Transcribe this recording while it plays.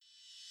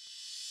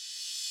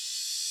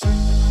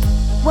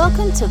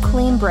Welcome to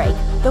Clean Break,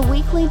 the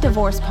weekly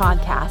divorce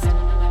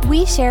podcast.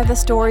 We share the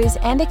stories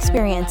and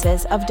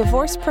experiences of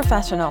divorce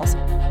professionals.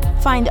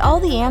 Find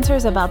all the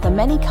answers about the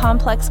many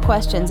complex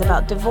questions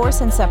about divorce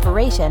and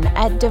separation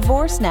at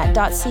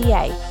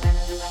divorcenet.ca.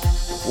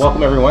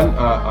 Welcome, everyone.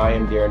 I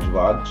am Darren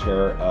Javad,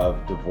 chair of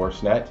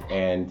DivorceNet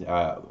and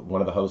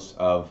one of the hosts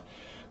of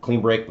Clean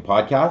Break, the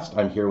podcast.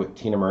 I'm here with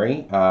Tina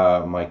Murray,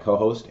 my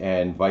co-host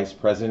and vice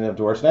president of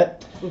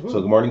DivorceNet. So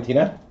good morning,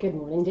 Tina. Good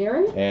morning,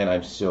 Darren. And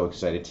I'm so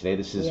excited today.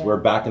 We're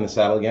back in the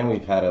saddle again.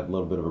 We've had a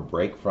little bit of a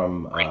break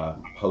from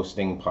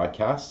hosting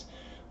podcasts.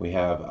 We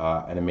have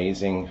an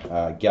amazing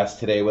guest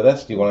today with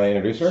us. Do you want to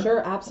introduce her? Sure,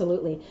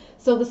 absolutely.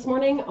 So this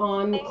morning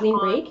on Clean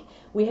Break,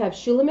 we have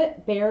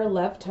Shulamit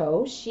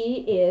Ber-Levto. She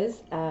is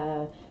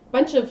a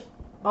bunch of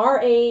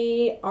RA,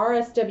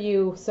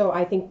 RSW, so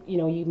I think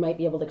you might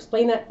be able to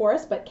explain that for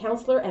us, but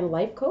counselor and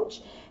life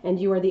coach, and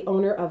you are the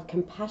owner of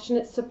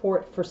Compassionate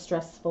Support for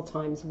Stressful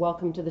Times.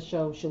 Welcome to the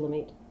show,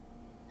 Shulamit.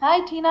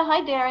 Hi, Tina.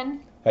 Hi, Darren.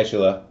 Hi,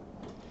 Shula.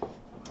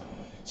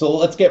 So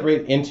let's get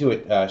right into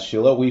it,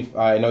 Shula.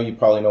 I know you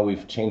probably know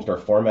we've changed our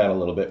format a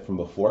little bit from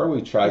before.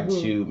 We tried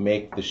to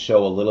make the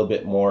show a little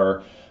bit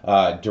more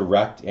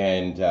direct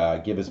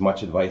and give as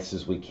much advice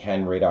as we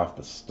can right off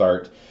the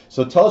start.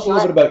 So tell us a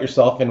little bit about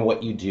yourself and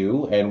what you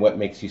do and what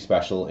makes you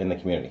special in the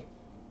community.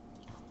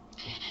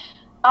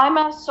 I'm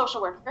a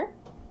social worker,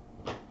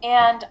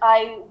 and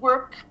I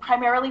work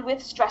primarily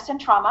with stress and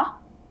trauma,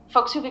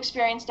 folks who've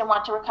experienced and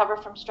want to recover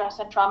from stress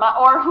and trauma,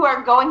 or who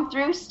are going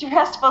through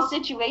stressful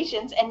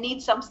situations and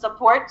need some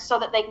support so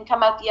that they can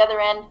come out the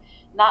other end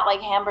not like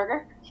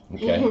hamburger.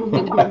 Okay.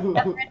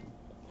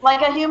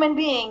 Like a human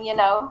being,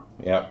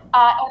 Yeah.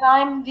 And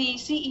I'm the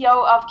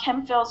CEO of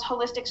ChemPhil's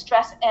Holistic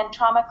Stress and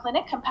Trauma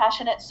Clinic,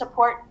 Compassionate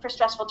Support for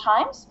Stressful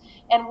Times,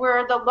 and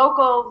we're the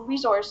local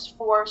resource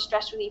for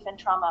stress relief and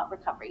trauma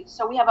recovery.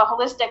 So we have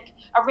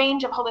a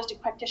range of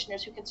holistic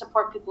practitioners who can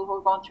support people who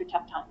are going through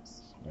tough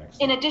times.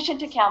 Excellent. In addition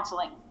to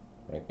counseling.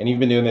 Right. And you've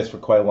been doing this for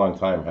quite a long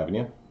time, haven't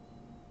you?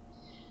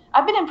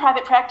 I've been in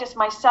private practice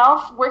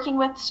myself, working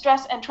with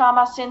stress and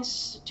trauma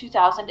since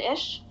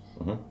 2000-ish.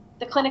 Mm-hmm.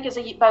 The clinic is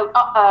about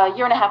a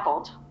year and a half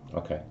old.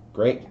 Okay,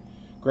 great.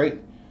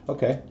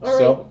 Okay. All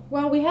right.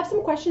 Well, we have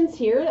some questions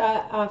here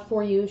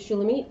for you,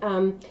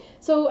 Shulamit.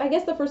 So I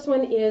guess the first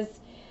one is,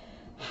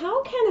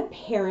 how can a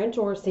parent,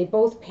 or say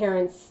both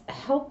parents,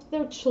 help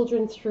their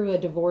children through a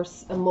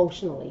divorce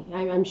emotionally?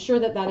 I'm sure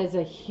that is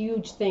a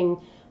huge thing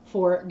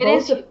for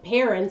both the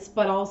parents,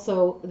 but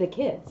also the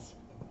kids.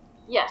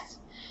 Yes.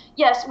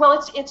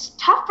 Well, it's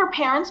tough for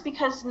parents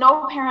because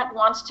no parent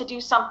wants to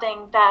do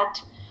something that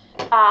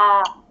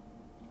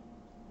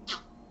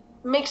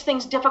makes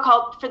things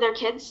difficult for their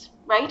kids,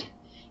 right?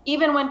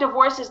 Even when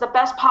divorce is the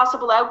best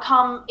possible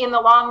outcome in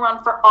the long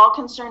run for all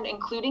concerned,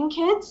 including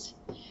kids,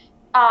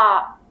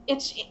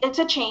 it's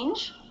a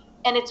change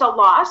and it's a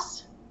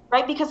loss,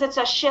 right? Because it's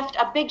a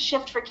big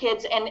shift for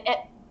kids, and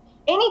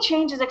any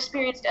change is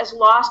experienced as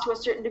loss to a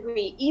certain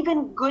degree,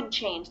 even good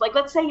change. Like,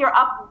 let's say you're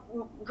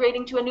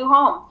upgrading to a new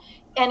home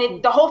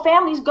and the whole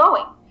family's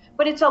going.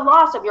 But it's a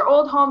loss of your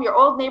old home, your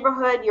old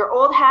neighborhood, your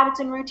old habits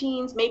and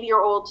routines, maybe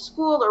your old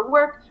school or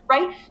work,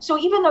 right? So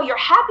even though you're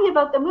happy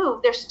about the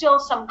move, there's still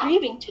some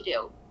grieving to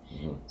do.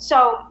 Mm-hmm.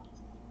 So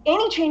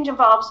any change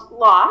involves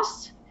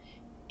loss,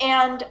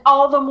 and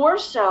all the more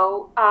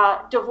so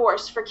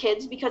divorce for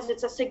kids, because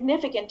it's a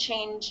significant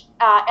change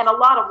and a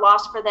lot of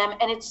loss for them,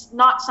 and it's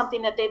not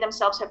something that they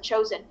themselves have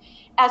chosen.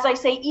 As I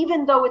say,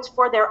 even though it's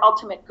for their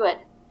ultimate good.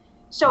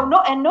 So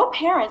no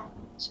parent.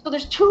 So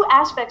there's two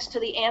aspects to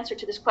the answer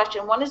to this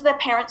question. One is the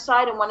parent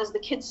side and one is the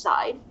kid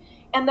side.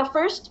 And the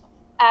first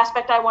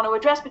aspect I want to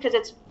address, because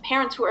it's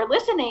parents who are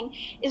listening,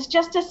 is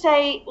just to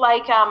say,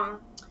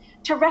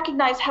 to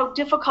recognize how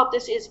difficult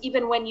this is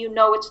even when you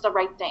know it's the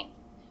right thing.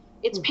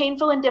 It's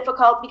painful and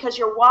difficult because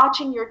you're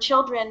watching your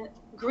children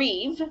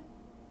grieve.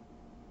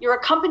 You're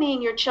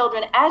accompanying your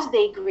children as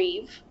they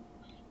grieve.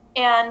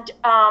 And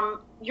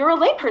you're a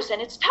layperson.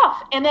 It's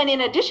tough. And then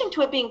in addition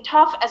to it being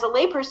tough as a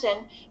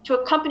layperson to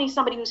accompany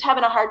somebody who's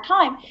having a hard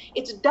time,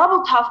 it's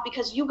double tough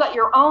because you got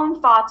your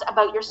own thoughts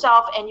about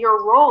yourself and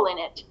your role in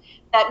it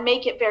that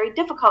make it very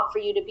difficult for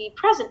you to be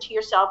present to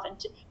yourself.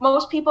 And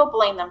most people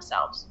blame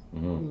themselves.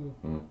 Mm-hmm.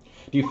 Mm-hmm.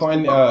 Do you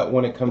find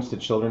when it comes to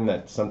children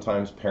that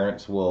sometimes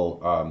parents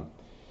will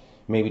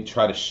maybe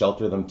try to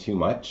shelter them too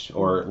much,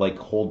 or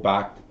hold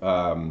back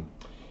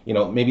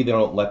maybe they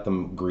don't let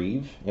them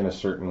grieve in a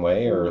certain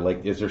way, or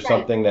is there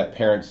something that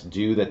parents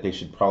do that they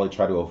should probably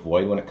try to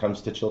avoid when it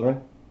comes to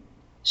children?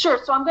 Sure.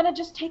 So I'm going to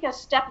just take a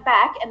step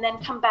back and then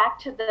come back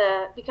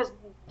to because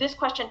this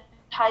question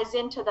ties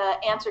into the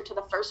answer to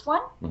the first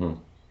one.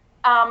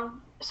 Mm-hmm.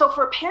 So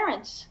for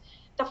parents,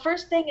 the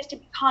first thing is to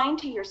be kind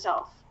to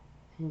yourself.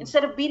 Mm-hmm.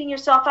 Instead of beating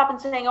yourself up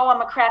and saying, oh,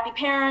 I'm a crappy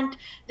parent,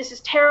 this is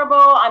terrible,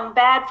 I'm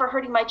bad for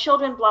hurting my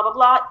children, blah, blah,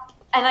 blah.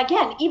 And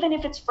again, even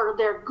if it's for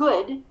their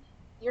good,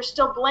 you're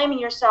still blaming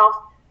yourself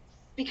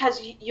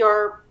because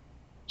your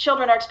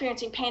children are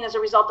experiencing pain as a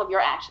result of your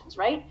actions,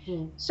 right?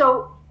 Mm-hmm.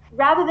 So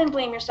rather than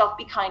blame yourself,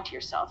 be kind to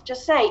yourself.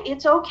 Just say,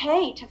 it's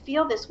okay to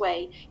feel this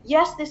way.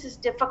 Yes, this is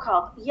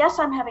difficult. Yes,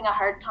 I'm having a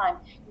hard time.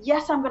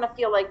 Yes, I'm going to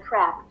feel like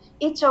crap.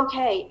 It's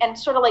okay. And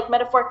sort of like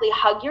metaphorically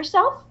hug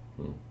yourself.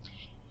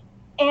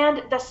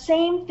 And the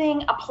same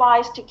thing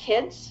applies to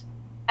kids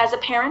as a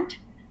parent.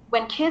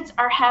 When kids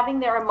are having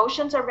their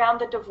emotions around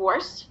the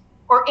divorce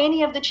or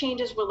any of the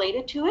changes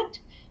related to it,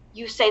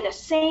 you say the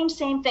same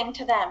thing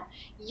to them.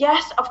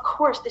 Yes, of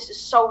course, this is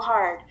so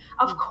hard.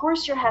 Of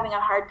course, you're having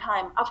a hard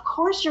time. Of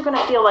course, you're going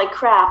to feel like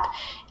crap.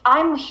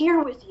 I'm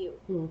here with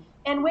you.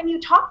 And when you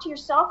talk to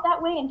yourself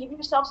that way and give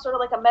yourself sort of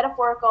like a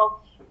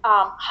metaphorical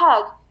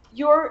hug,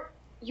 you're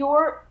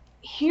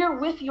here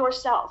with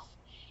yourself.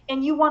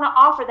 And you want to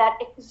offer that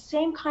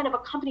same kind of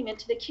accompaniment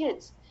to the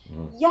kids.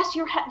 Yes,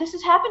 this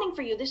is happening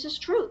for you. This is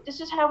truth. This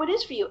is how it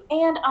is for you.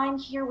 And I'm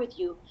here with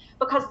you.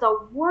 Because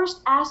the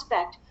worst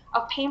aspect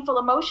of painful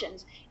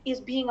emotions is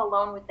being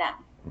alone with them.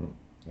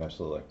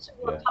 Absolutely. So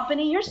you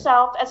accompany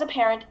yourself as a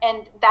parent,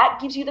 and that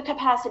gives you the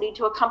capacity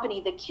to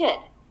accompany the kid.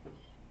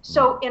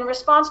 So in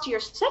response to your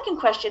second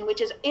question,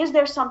 which is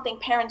there something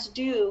parents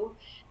do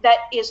that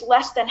is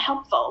less than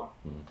helpful?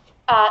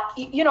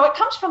 It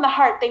comes from the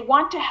heart. They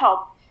want to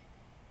help.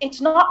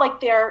 It's not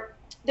like they're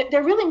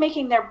really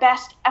making their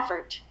best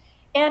effort.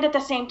 And at the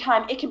same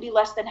time, it can be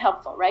less than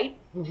helpful, right?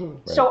 Right.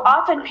 So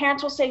often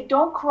parents will say,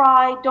 don't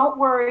cry, don't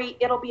worry,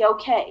 it'll be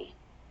okay,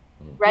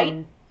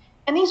 right?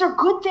 And these are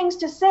good things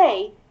to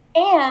say.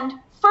 And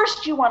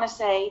first you want to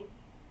say,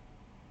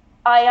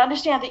 I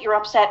understand that you're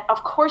upset.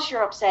 Of course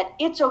you're upset.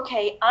 It's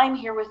okay. I'm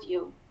here with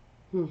you.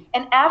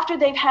 And after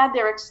they've had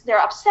their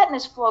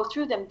upsetness flow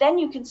through them, then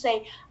you can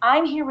say,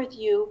 I'm here with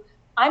you.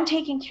 I'm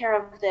taking care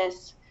of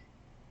this.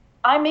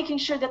 I'm making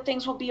sure that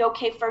things will be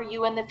okay for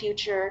you in the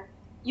future.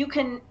 You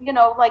can,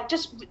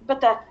 but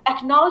the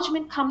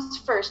acknowledgement comes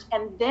first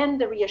and then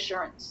the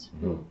reassurance.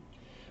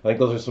 I think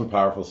those are some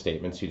powerful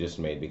statements you just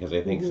made, because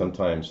I think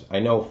sometimes, I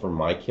know for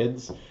my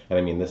kids, and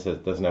I mean, this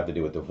doesn't have to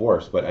do with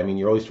divorce, but I mean,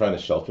 you're always trying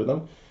to shelter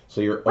them.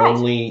 So you're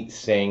only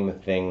saying the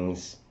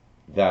things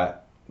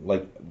that,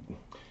 like,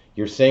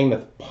 you're saying the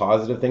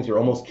positive things. You're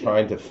almost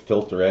trying to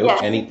filter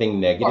out anything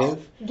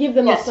negative. Give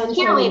them the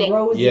sunshine and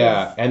roses.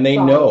 Yeah, and they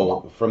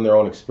know from their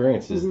own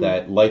experiences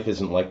that life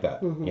isn't like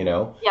that.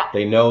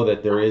 They know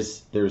that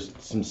there's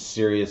some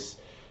serious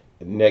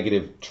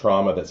negative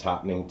trauma that's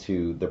happening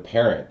to the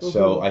parent.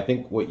 So I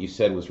think what you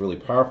said was really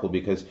powerful,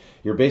 because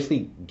you're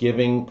basically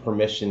giving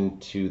permission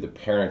to the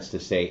parents to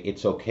say,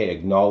 it's okay,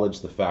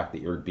 acknowledge the fact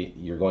that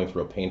you're going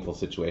through a painful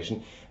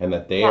situation, and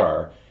that they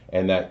are,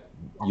 and that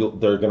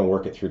they're going to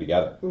work it through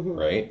together,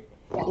 right?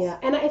 Yeah,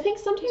 and I think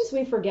sometimes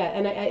we forget,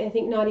 and I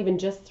think not even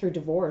just through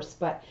divorce,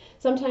 but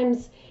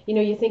sometimes,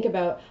 you think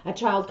about a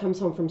child comes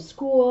home from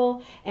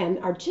school and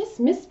are just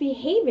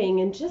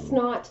misbehaving and just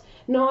not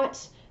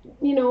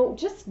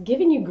just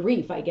giving you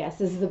grief, I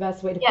guess, is the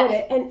best way to put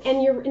it.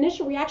 And your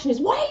initial reaction is,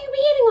 why are you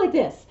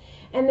behaving like this?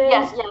 And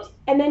then,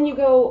 and then you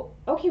go,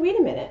 okay, wait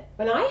a minute.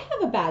 When I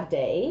have a bad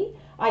day,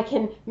 I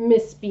can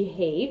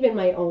misbehave in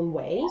my own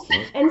way.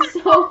 And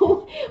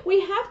so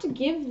we have to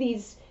give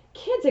these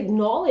kids,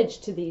 acknowledge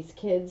to these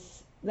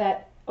kids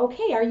that,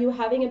 okay, are you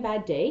having a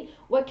bad day?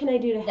 What can I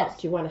do to help?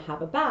 Do you want to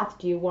have a bath?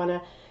 Do you want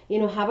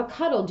to, have a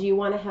cuddle? Do you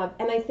want to have,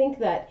 and I think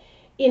that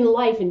in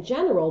life in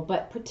general,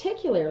 but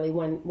particularly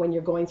when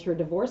you're going through a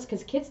divorce,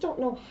 because kids don't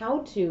know how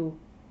to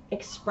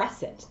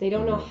express it. They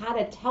don't know how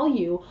to tell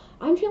you,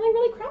 I'm feeling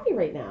really crappy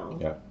right now.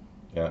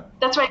 Yeah.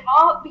 That's right.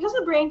 Because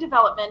of brain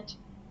development,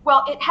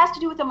 well, it has to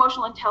do with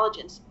emotional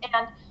intelligence.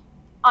 And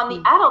on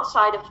the adult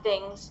side of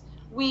things,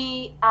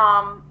 we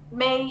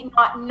may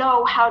not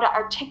know how to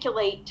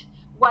articulate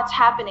what's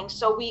happening,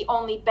 so we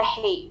only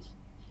behave.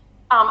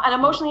 An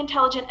emotionally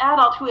intelligent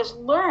adult who has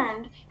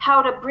learned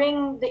how to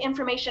bring the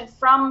information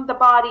from the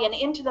body and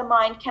into the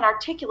mind can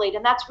articulate,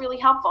 and that's really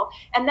helpful.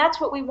 And that's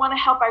what we want to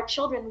help our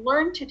children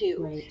learn to do.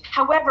 Right.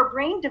 However,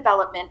 brain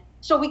development,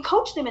 so we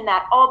coach them in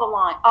that all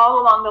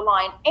along the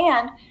line,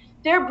 and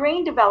their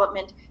brain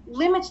development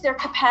limits their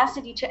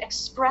capacity to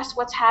express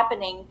what's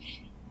happening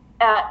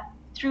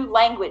through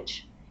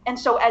language. And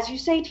so, as you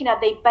say, Tina,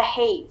 they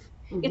behave.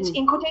 It's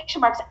in quotation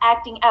marks,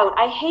 acting out.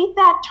 I hate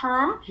that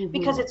term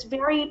because it's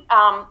very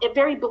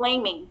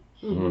blaming.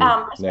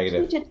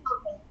 Negative.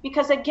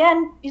 Because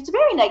again, it's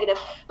very negative.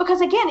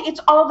 Because again, it's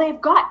all they've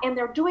got, and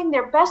they're doing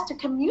their best to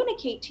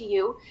communicate to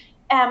you,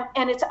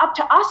 and it's up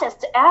to us as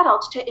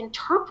adults to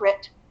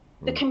interpret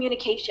the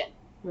communication.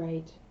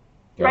 Right.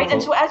 Right.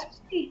 And so, as you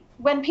see,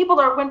 when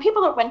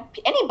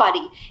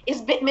anybody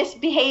is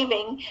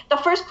misbehaving, the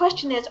first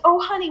question is,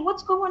 "Oh, honey,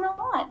 what's going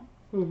on?"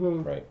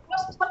 Right.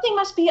 Something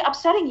must be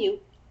upsetting you.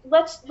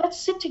 Let's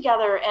sit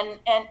together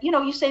and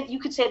you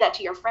could say that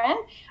to your friend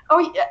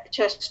or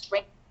to a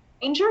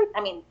stranger.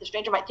 I mean, the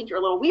stranger might think you're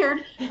a little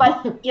weird,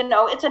 but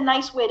it's a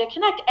nice way to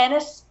connect. And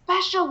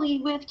especially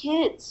with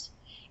kids,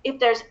 if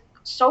there's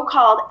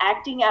so-called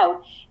acting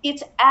out,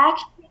 it's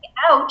acting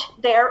out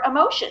their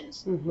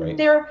emotions. Right.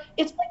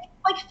 It's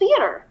like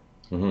theater.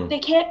 They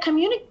can't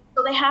communicate,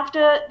 so they have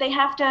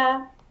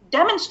to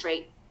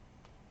demonstrate.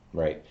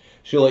 Right.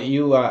 Sheila,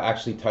 you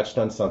actually touched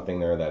on something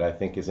there that I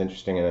think is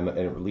interesting, and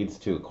it leads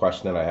to a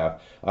question that I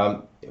have.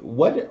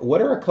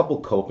 What are a couple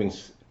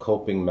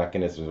coping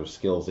mechanisms or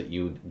skills that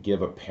you would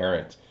give a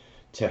parent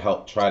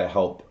to try to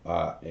help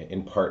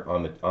impart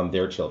on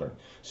their children?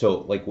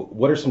 So, like,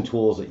 what are some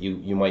tools that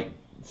you might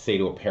say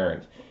to a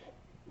parent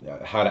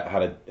how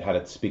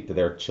to speak to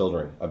their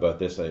children about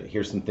this?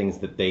 Here's some things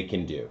that they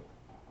can do.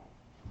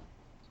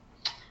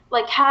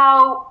 Like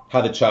how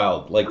the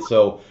child, like,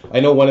 so I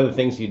know one of the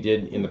things you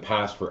did in the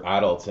past for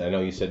adults, and I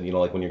know you said,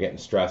 like when you're getting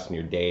stressed and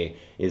your day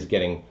is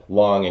getting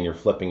long and you're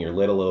flipping your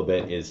lid a little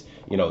bit, is,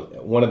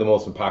 one of the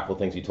most impactful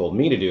things you told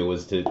me to do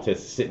was to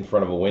sit in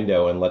front of a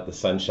window and let the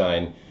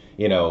sunshine,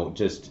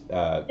 just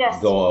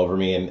Yes. go over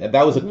me. And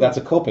that's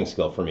a coping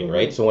skill for me,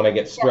 right? So when I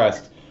get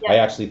stressed, I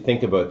actually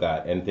think about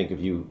that and think of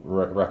you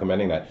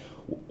recommending that.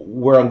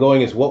 Where I'm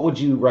going is, what would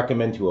you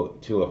recommend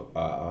to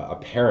a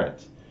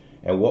parent,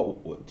 and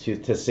what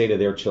to say to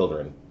their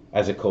children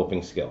as a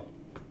coping skill?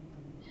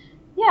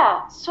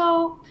 Yeah,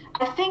 so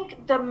I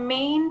think the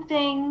main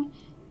thing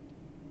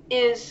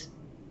is,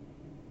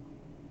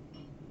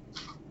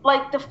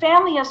 like, the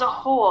family as a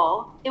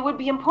whole, it would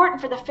be important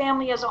for the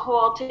family as a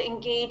whole to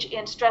engage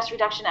in stress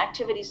reduction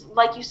activities.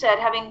 Like you said,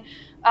 having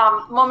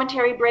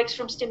momentary breaks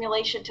from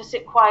stimulation, to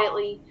sit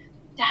quietly,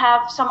 to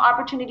have some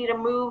opportunity to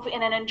move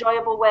in an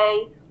enjoyable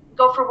way,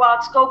 go for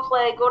walks, go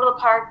play, go to the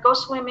park, go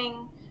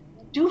swimming,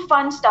 do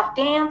fun stuff,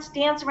 dance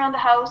around the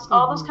house,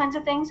 all those kinds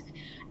of things.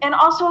 And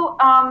also,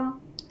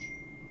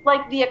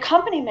 like, the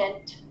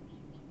accompaniment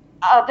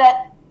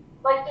that,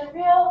 like,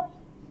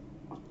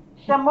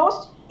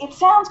 it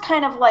sounds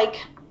kind of like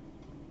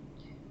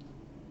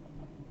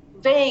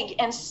vague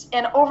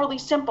and overly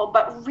simple,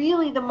 but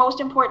really the most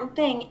important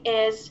thing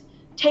is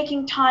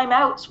taking time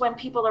outs when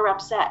people are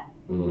upset.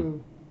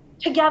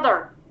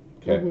 Together,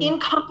 in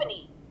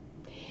company.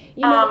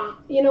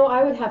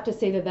 I would have to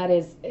say that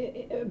is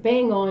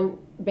bang on.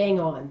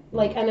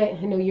 Like, and I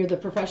know you're the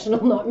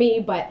professional, not me,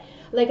 but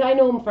like, I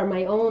know from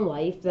my own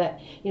life that,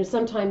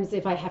 sometimes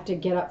if I have to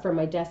get up from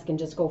my desk and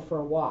just go for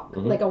a walk,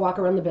 like a walk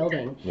around the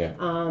building,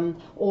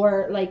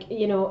 or like,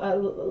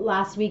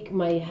 last week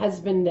my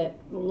husband at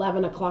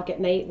 11 o'clock at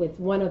night with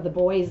one of the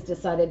boys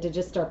decided to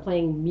just start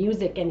playing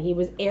music, and he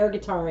was air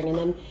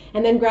guitaring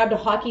and then grabbed a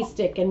hockey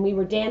stick, and we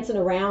were dancing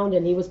around,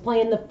 and he was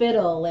playing the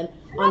fiddle and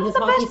on his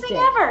hockey stick. That's the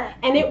best thing ever.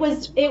 And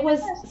it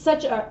was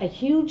such a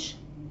huge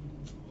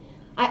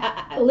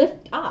I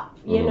lift up,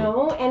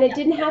 and it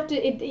didn't have to,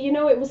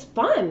 it was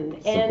fun.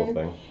 Simple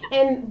thing.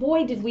 And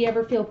boy, did we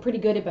ever feel pretty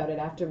good about it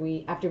after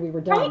we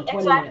were done. Right, 20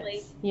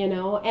 exactly.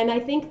 minutes, and I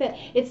think that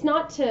it's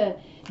not to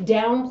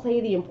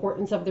downplay the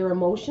importance of their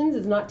emotions,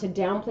 it's not to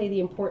downplay the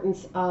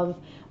importance of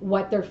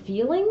what they're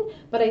feeling,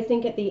 but I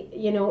think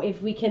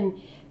if we can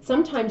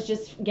sometimes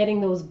just getting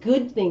those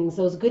good things,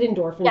 those good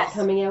endorphins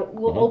coming out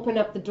will open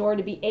up the door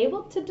to be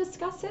able to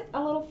discuss it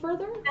a little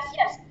further.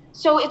 Yes.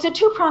 So it's a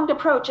two-pronged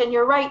approach, and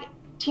you're right,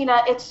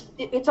 Tina, it's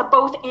a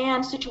both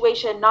and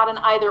situation, not an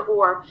either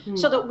or.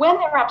 So that when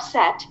they're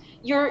upset,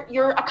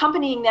 you're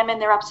accompanying them in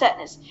their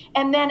upsetness.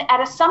 And then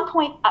at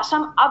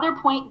some other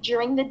point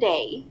during the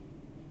day,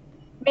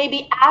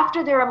 maybe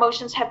after their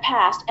emotions have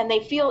passed and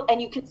they feel,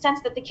 and you can sense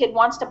that the kid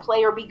wants to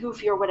play or be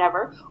goofy or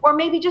whatever, or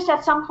maybe just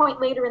at some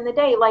point later in the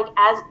day, like,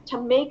 as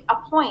to make a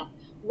point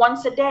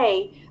once a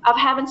day of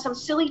having some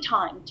silly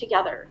time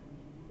together,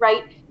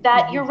 right?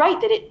 That you're right,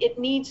 that it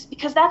needs,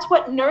 because that's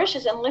what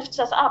nourishes and lifts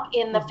us up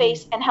in the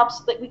face and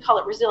helps, like, we call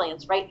it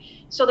resilience, right?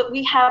 So that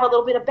we have a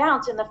little bit of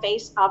bounce in the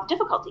face of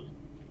difficulty.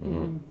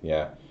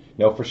 Yeah,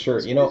 no, for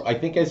sure. I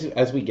think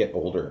as we get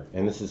older,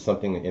 and this is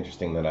something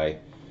interesting that I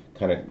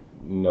kind of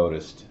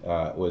noticed,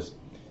 was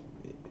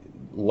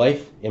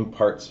life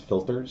imparts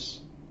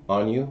filters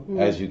on you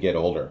as you get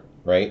older,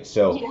 right?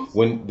 So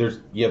when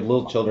you have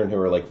little children who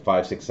are like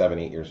 5, 6, 7,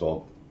 8 years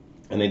old,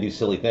 and they do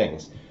silly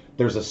things,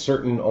 there's a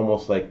certain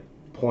almost like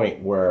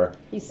point where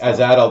as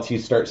adults you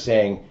start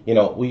saying,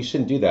 well, you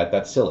shouldn't do that,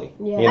 that's silly,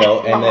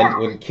 and then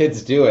when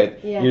kids do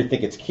it, you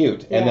think it's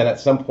cute, and then at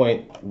some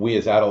point we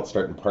as adults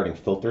start imparting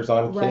filters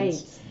on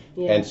kids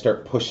and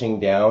start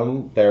pushing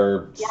down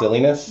their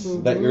silliness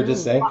that you're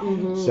just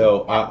saying.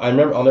 So I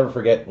remember, I'll never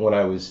forget, when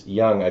I was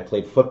young, I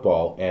played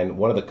football, and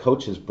one of the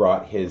coaches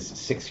brought his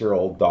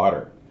 6-year-old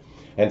daughter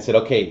and said,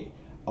 okay,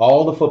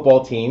 all the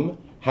football team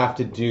have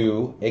to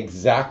do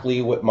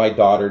exactly what my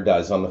daughter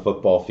does on the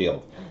football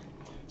field.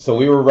 So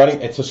we were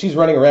running, and so she's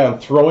running around,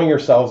 throwing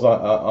herself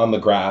on the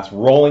grass,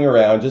 rolling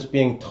around, just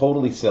being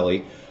totally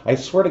silly. I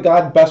swear to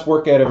God, best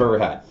workout I've ever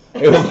had.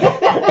 It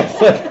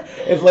was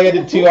it's like I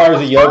did 2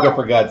 hours of yoga,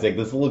 for God's sake.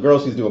 This little girl,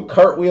 she's doing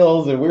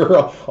cartwheels, and we were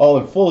all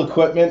in full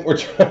equipment. We're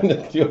trying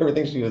to do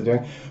everything she was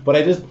doing. But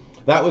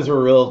that was a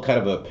real kind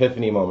of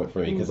epiphany moment for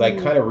me, because I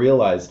kind of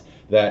realized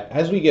that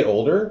as we get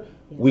older,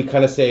 we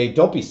kind of say,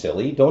 don't be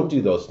silly, don't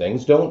do those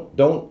things,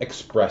 don't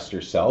express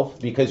yourself,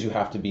 because you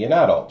have to be an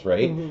adult,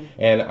 right?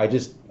 And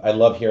I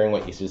love hearing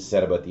what you just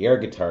said about the air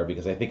guitar,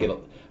 because I think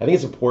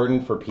it's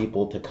important for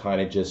people to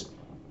kind of just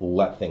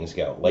let things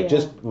go, like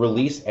just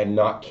release and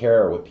not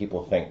care what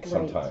people think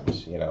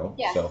sometimes,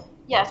 Yes. So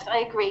Yes, I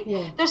agree.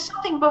 Yeah. There's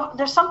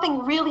something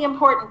really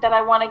important that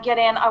I want to get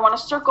in. I want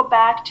to circle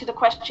back to the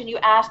question you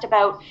asked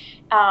about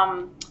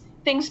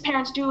things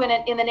parents do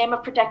in the name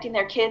of protecting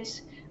their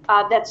kids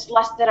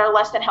that are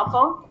less than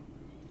helpful.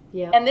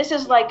 Yeah. And this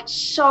is like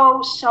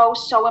so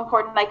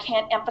important. I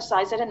can't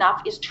emphasize it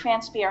enough. Is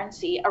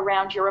transparency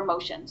around your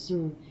emotions.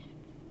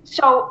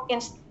 So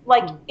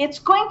it's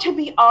going to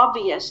be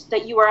obvious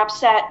that you are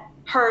upset,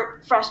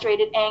 hurt,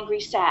 frustrated, angry,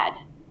 sad.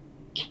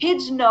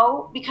 Kids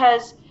know,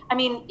 because I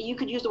mean, you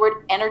could use the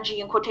word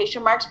energy in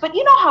quotation marks, but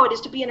you know how it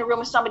is to be in a room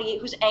with somebody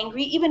who's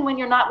angry. Even when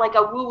you're not like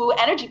a woo-woo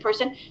energy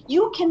person,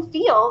 you can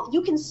feel,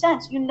 you can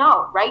sense,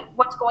 right,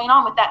 what's going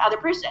on with that other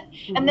person.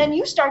 And then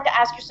you start to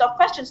ask yourself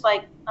questions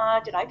like,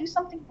 did I do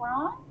something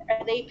wrong?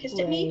 Are they pissed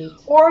at me?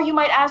 Or you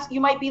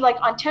might be like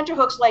on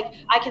tenterhooks, like,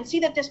 I can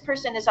see that this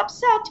person is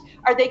upset.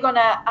 Are they going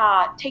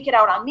to take it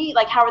out on me?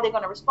 Like, how are they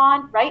going to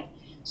respond, right?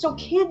 So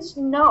kids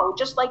know,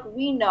 just like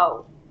we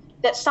know,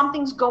 that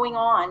something's going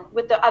on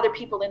with the other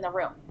people in the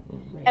room.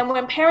 Right. And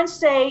when parents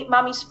say,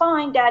 mommy's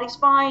fine, daddy's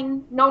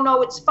fine,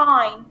 no, it's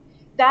fine,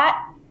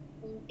 that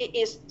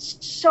is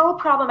so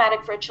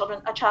problematic for a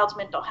child's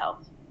mental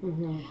health.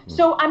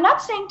 So I'm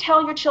not saying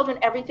tell your children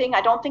everything.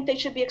 I don't think they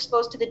should be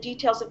exposed to the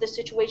details of the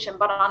situation,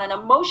 but on an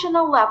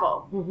emotional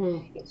level,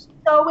 it's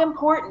so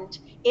important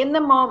in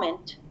the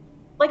moment.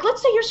 Like,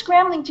 let's say you're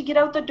scrambling to get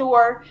out the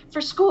door for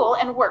school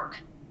and work,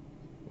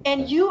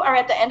 and you are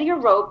at the end of your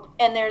rope,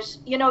 and there's,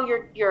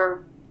 you're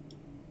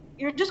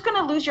just going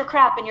to lose your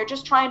crap, and you're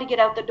just trying to get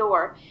out the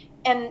door.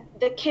 And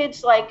the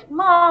kid's like,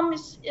 Mom,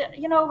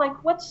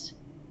 like, what's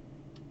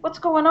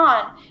going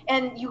on?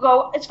 And you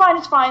go, it's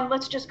fine,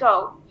 let's just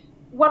go.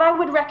 What I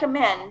would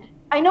recommend,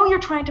 I know you're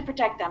trying to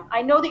protect them.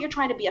 I know that you're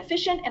trying to be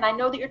efficient, and I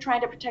know that you're trying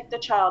to protect the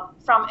child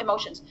from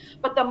emotions,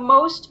 but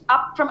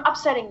from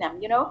upsetting them,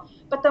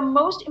 but the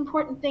most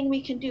important thing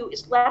we can do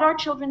is let our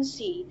children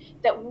see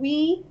that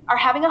we are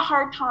having a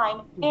hard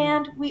time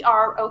and we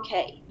are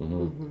okay.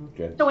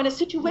 Good. So in a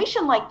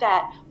situation like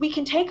that, we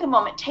can take a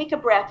moment, take a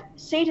breath,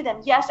 say to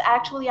them, yes,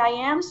 actually, I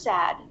am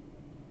sad.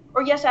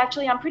 Or yes,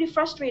 actually, I'm pretty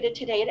frustrated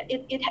today.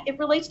 It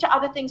relates to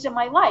other things in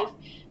my life.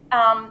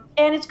 And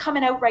it's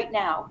coming out right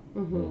now.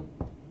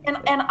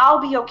 And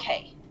I'll be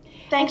okay.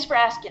 Thanks for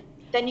asking.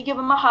 Then you give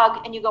them a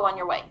hug and you go on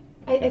your way.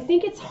 I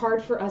think it's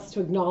hard for us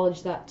to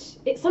acknowledge that.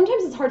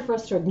 Sometimes it's hard for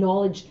us to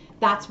acknowledge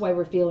that's why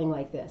we're feeling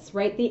like this,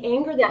 right? The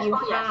anger that you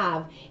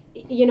have,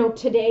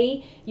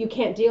 today you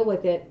can't deal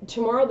with it.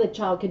 Tomorrow the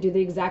child could do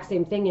the exact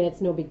same thing and it's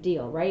no big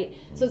deal, right?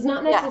 So it's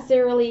not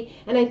necessarily,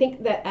 and I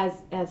think that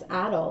as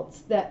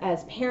adults, that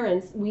as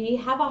parents, we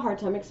have a hard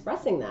time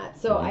expressing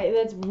that. So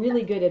that's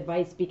really good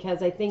advice,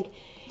 because I think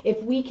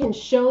if we can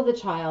show the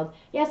child,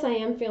 yes, I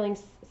am feeling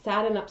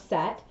sad and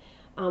upset.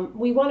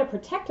 We want to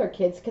protect our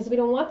kids because we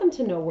don't want them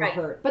to know we're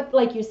hurt. But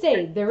like you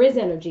say, there is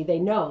energy. They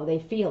know, they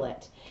feel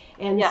it.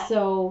 And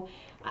so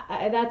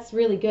that's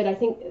really good. I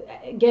think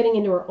getting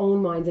into our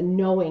own minds and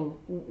knowing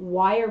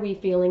why are we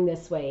feeling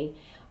this way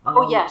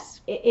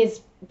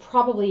is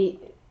probably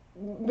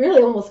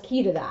really almost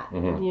key to that,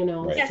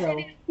 Yes, so.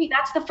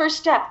 That's the first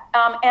step.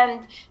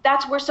 And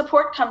that's where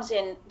support comes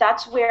in.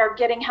 That's where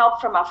getting help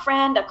from a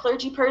friend, a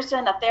clergy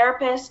person, a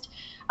therapist,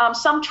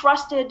 some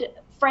trusted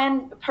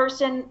friend,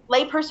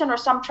 lay person, or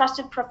some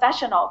trusted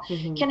professional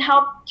can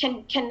help,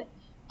 can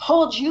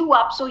hold you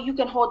up so you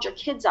can hold your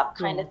kids up,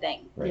 kind of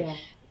thing. Right. Yeah.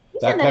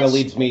 That kind of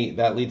leads me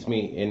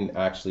in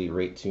actually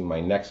right to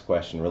my next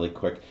question really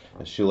quick.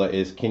 Shula,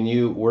 is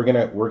we're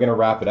gonna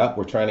wrap it up.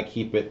 We're trying to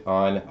keep it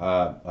on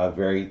a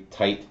very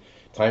tight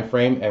time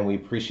frame, and we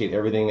appreciate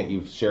everything that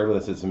you've shared with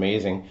us. It's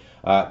amazing.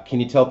 Can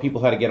you tell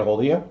people how to get a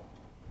hold of you?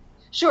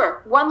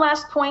 Sure. One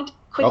last point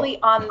quickly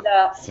on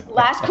the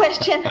last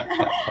question.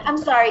 I'm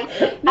sorry.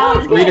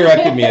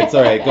 Redirected me. It's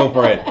all right. Go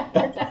for it.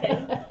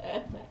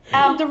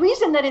 The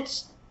reason that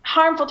it's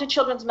harmful to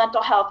children's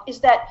mental health is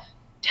that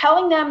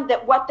telling them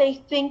that what they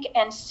think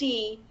and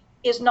see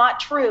is not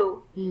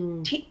true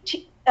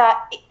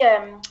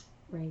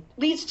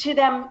leads to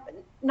them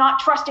not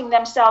trusting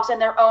themselves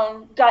and their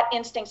own gut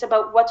instincts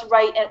about what's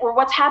right or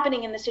what's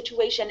happening in the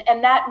situation,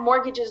 and that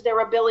mortgages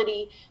their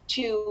ability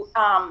to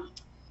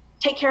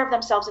take care of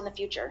themselves in the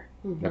future.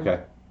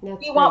 Okay.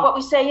 We want what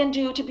we say and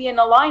do to be in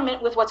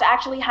alignment with what's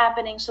actually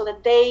happening, so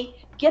that they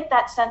get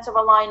that sense of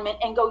alignment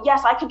and go,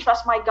 yes, I can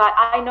trust my gut.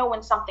 I know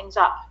when something's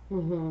up.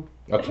 Okay.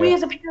 If we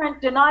as a parent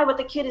deny what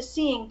the kid is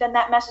seeing, then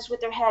that messes with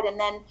their head, and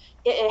then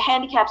it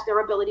handicaps their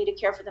ability to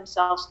care for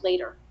themselves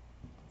later.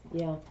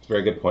 Yeah.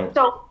 Very good point.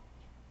 So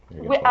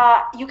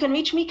you can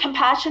reach me.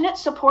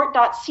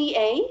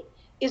 CompassionateSupport.ca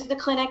is the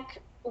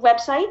clinic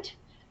website.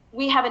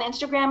 We have an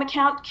Instagram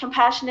account,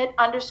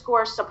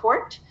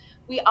 compassionate_support.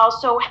 We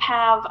also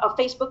have a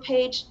Facebook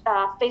page,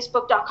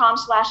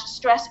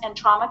 facebook.com/stress and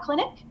trauma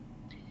clinic.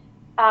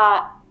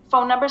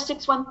 Phone number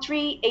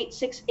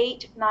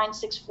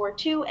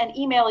 613-868-9642, and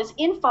email is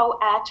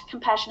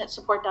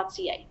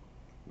info@compassionatesupport.ca.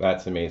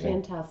 That's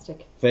amazing.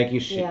 Fantastic. Thank you,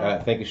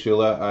 thank you,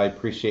 Shula. I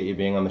appreciate you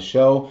being on the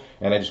show,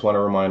 and I just want to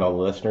remind all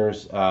the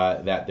listeners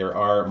that there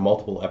are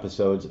multiple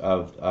episodes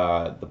of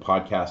the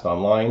podcast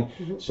online.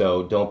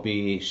 So don't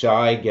be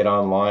shy. Get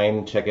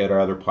online, check out our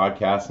other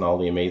podcasts, and all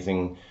the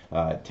amazing,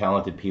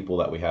 talented people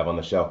that we have on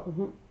the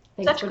show.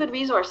 Such good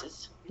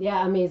resources.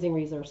 Yeah, amazing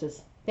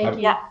resources. Thank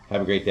you. Yeah.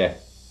 Have a great day.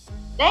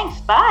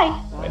 Thanks.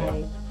 Bye. Bye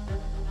now.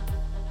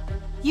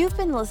 You've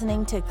been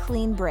listening to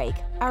Clean Break,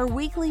 our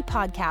weekly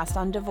podcast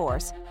on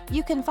divorce.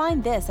 You can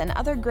find this and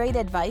other great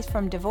advice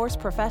from divorce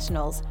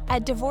professionals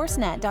at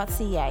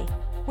divorcenet.ca,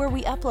 where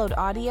we upload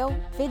audio,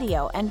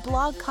 video, and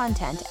blog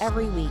content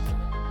every week.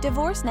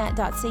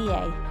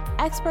 Divorcenet.ca,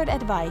 expert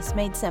advice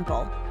made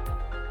simple.